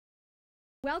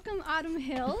Welcome, Autumn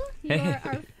Hill. You are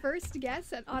our first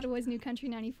guest at Ottawa's New Country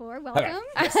 94. Welcome. All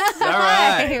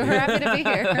right. We're happy to be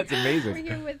here. That's amazing. We're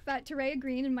here with Terea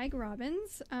Green and Mike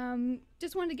Robbins.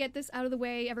 Just wanted to get this out of the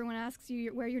way. Everyone asks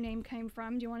you where your name came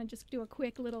from. Do you want to just do a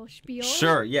quick little spiel?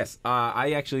 Sure, yes.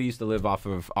 I actually used to live off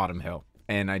of Autumn Hill.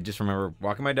 And I just remember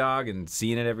walking my dog and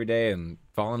seeing it every day and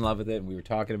fall in love with it. And we were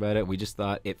talking about it. We just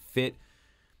thought it fit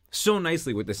so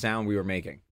nicely with the sound we were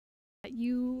making.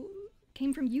 You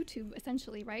came from YouTube,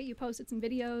 essentially, right? You posted some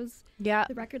videos. Yeah.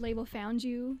 The record label found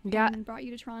you. Yeah. And brought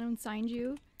you to Toronto and signed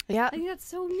you. Yeah. I think that's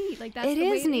so neat. Like that's It the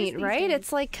way is neat, these right? days.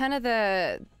 It's like kind of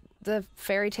the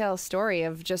fairy tale story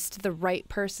of just the right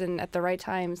person at the right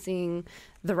time seeing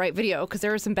the right video, because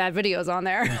there were some bad videos on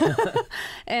there,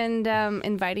 and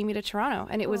inviting me to Toronto.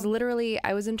 And it was literally,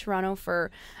 I was in Toronto for,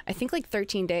 I think, like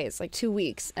 13 days, like 2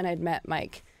 weeks, and I'd met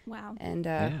Mike. Wow. And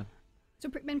Yeah. So,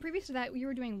 and previous to that, you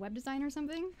were doing web design or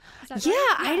something? Is that yeah,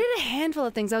 right? I did a handful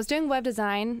of things. I was doing web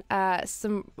design. I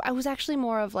was actually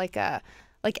more of like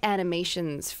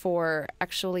animations for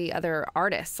actually other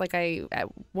artists. Like at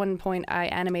one point I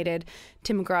animated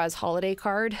Tim McGraw's holiday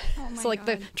card. Oh my So like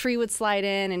God. the tree would slide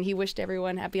in and he wished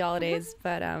everyone happy holidays.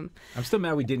 But I'm still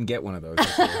mad we didn't get one of those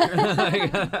this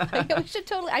year. we should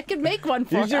totally, I could make one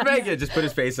for You should us. make it. Just put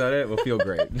his face on it. We'll feel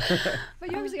great. But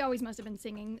you obviously always must have been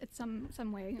singing in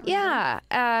some way. or Yeah,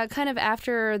 kind of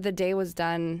after the day was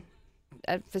done,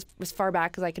 as far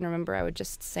back as I can remember, I would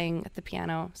just sing at the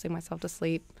piano, sing myself to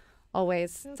sleep.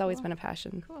 Always. So It's always cool. been a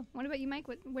passion. Cool. What about you, Mike?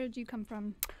 Where did you come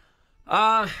from?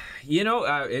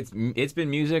 It's been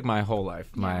music my whole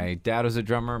life. My dad was a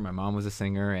drummer, my mom was a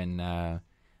singer, and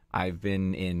I've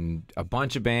been in a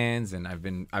bunch of bands, and I've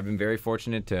been very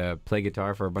fortunate to play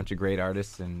guitar for a bunch of great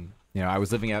artists. And I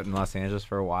was living out in Los Angeles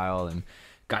for a while and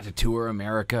got to tour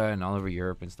America and all over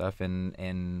Europe and stuff.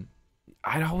 And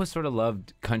I'd always sort of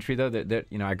loved country, though.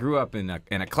 I grew up in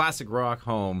a classic rock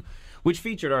home, which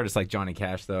featured artists like Johnny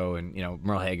Cash, though, and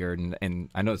Merle Haggard, and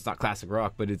I know it's not classic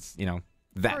rock, but it's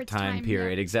that For its time time,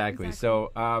 period, yeah, exactly. exactly.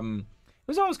 So it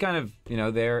was always kind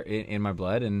of there in my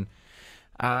blood, and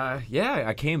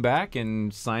I came back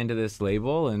and signed to this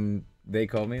label, and they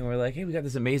called me and were like, "Hey, we got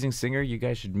this amazing singer. You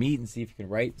guys should meet and see if you can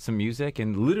write some music."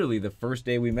 And literally the first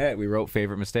day we met, we wrote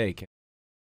 "Favorite Mistake."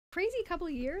 Crazy couple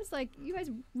of years. Like you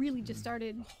guys really just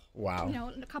started.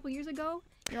 Wow. A couple years ago.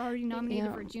 You're already nominated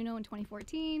Yeah. for Juno in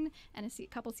 2014 and a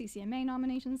couple CCMA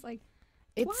nominations. Like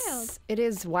wild. It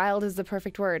is wild is the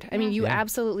perfect word. I mean, you Yeah.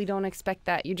 absolutely don't expect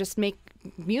that. You just make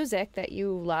music that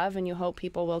you love and you hope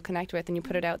people will connect with, and you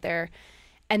put it out there.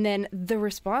 And then the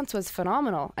response was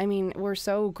phenomenal. I mean, we're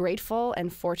so grateful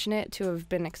and fortunate to have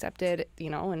been accepted,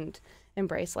 and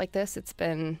embraced like this. It's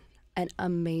been an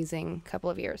amazing couple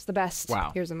of years. The best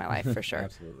years of my life, for sure.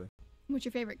 Absolutely. What's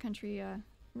your favorite country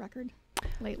record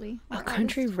lately? A Or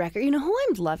country artist? record. You know who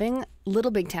I'm loving?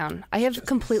 Little Big Town. I have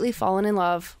completely fallen in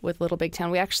love with Little Big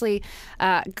Town. We actually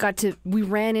we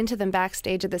ran into them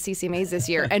backstage at the CCMAs this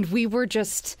year, and we were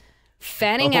just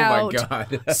fanning out my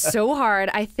God. so hard.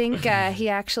 I think he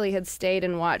actually had stayed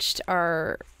and watched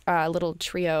our little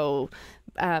trio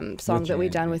song that we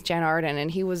done with Jan Arden, and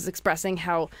he was expressing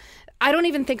how I don't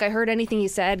even think I heard anything he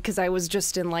said because I was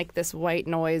just in like this white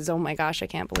noise. Oh my gosh, I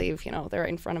can't believe they're right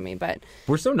in front of me. But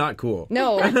We're so not cool.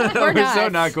 no, we're We're not. so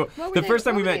not cool. The first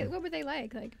time we met, What were they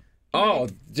like? oh,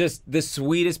 just the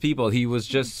sweetest people. He was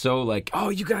just so like, "Oh,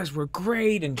 you guys were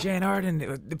great," and Jan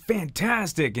Arden,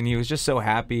 fantastic, and he was just so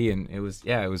happy, and it was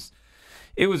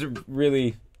a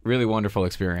really, really wonderful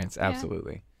experience.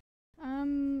 Absolutely.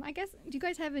 I guess, do you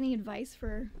guys have any advice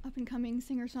for up-and-coming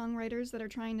singer-songwriters that are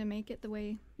trying to make it the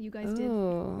way you guys did?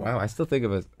 Ooh. Wow, I still think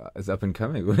of us as up and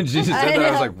coming. When she just said that,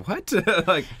 I was like, "What?"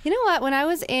 Like, You know what? When I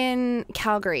was in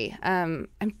Calgary,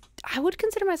 I would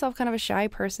consider myself kind of a shy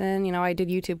person. I did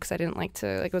YouTube because I didn't like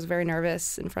to, I was very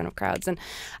nervous in front of crowds. And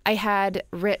I had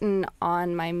written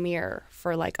on my mirror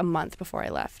for like a month before I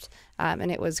left.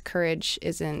 And it was, "Courage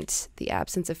isn't the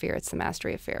absence of fear, it's the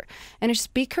mastery of fear." And it's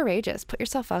just be courageous. Put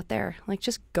yourself out there. Like,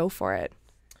 just go for it.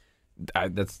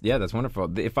 that's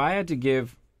wonderful. If I had to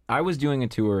give, I was doing a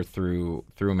tour through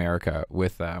America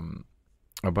with a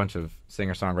bunch of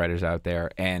singer-songwriters out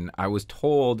there, and I was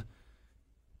told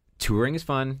touring is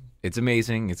fun. It's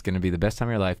amazing. It's going to be the best time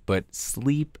of your life, but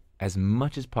sleep as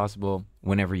much as possible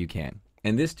whenever you can.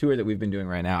 And this tour that we've been doing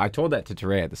right now, I told that to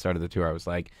Terea at the start of the tour. I was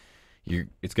like,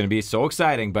 it's going to be so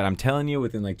exciting, but I'm telling you,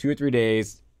 within like 2 or 3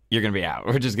 days, you're going to be out.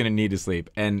 We're just going to need to sleep.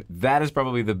 And that is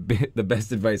probably the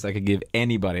best advice I could give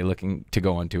anybody looking to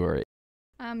go on tour.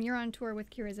 You're on tour with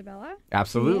Kira Isabella.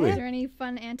 Absolutely. Is there any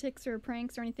fun antics or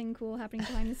pranks or anything cool happening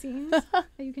behind the scenes that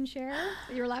you can share,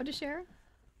 that you're allowed to share?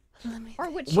 Or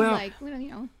what you like,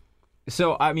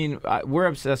 So I mean, we're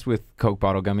obsessed with Coke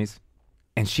bottle gummies,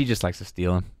 and she just likes to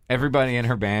steal them. Everybody in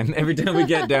her band, every time we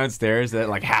get downstairs, that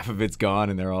like half of it's gone,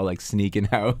 and they're all like sneaking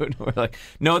out. We're like,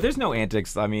 no, there's no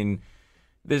antics. I mean,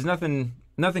 there's nothing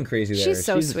crazy there. She's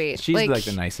so sweet. She's like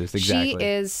the nicest. Exactly. She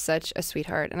is such a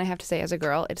sweetheart, and I have to say, as a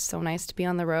girl, it's so nice to be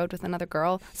on the road with another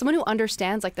girl, someone who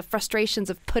understands like the frustrations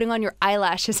of putting on your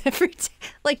eyelashes every day,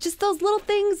 like just those little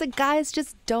things that guys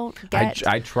just don't get.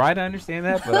 I try to understand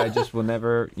that, but I just will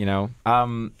never.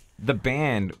 The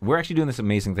band, we're actually doing this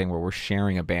amazing thing where we're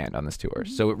sharing a band on this tour.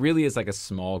 So it really is like a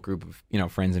small group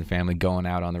of friends and family going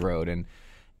out on the road, and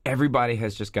everybody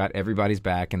has just got everybody's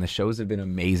back, and the shows have been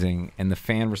amazing, and the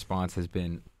fan response has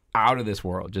been out of this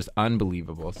world, just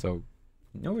unbelievable. So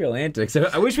no real antics.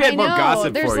 I wish we had more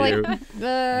gossip for you.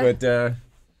 But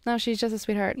no, she's just a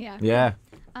sweetheart. Yeah.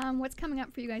 What's coming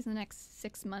up for you guys in the next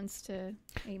 6 months to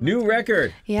 8 months? New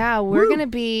record. Yeah, we're gonna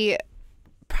be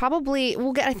probably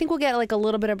I think we'll get like a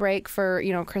little bit of break for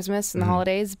Christmas and the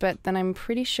holidays, but then I'm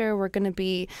pretty sure we're gonna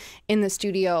be in the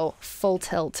studio full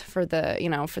tilt for the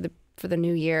for the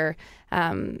new year.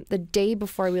 The day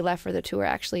before we left for the tour,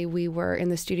 actually, we were in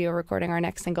the studio recording our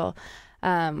next single.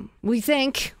 We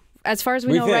think, as far as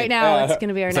we know right now, it's going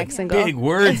to be our next single. Big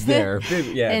words there.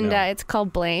 It's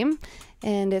called Blame,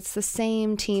 and it's the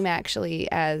same team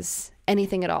actually as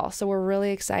Anything at All. So we're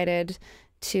really excited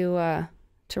to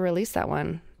release that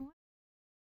one.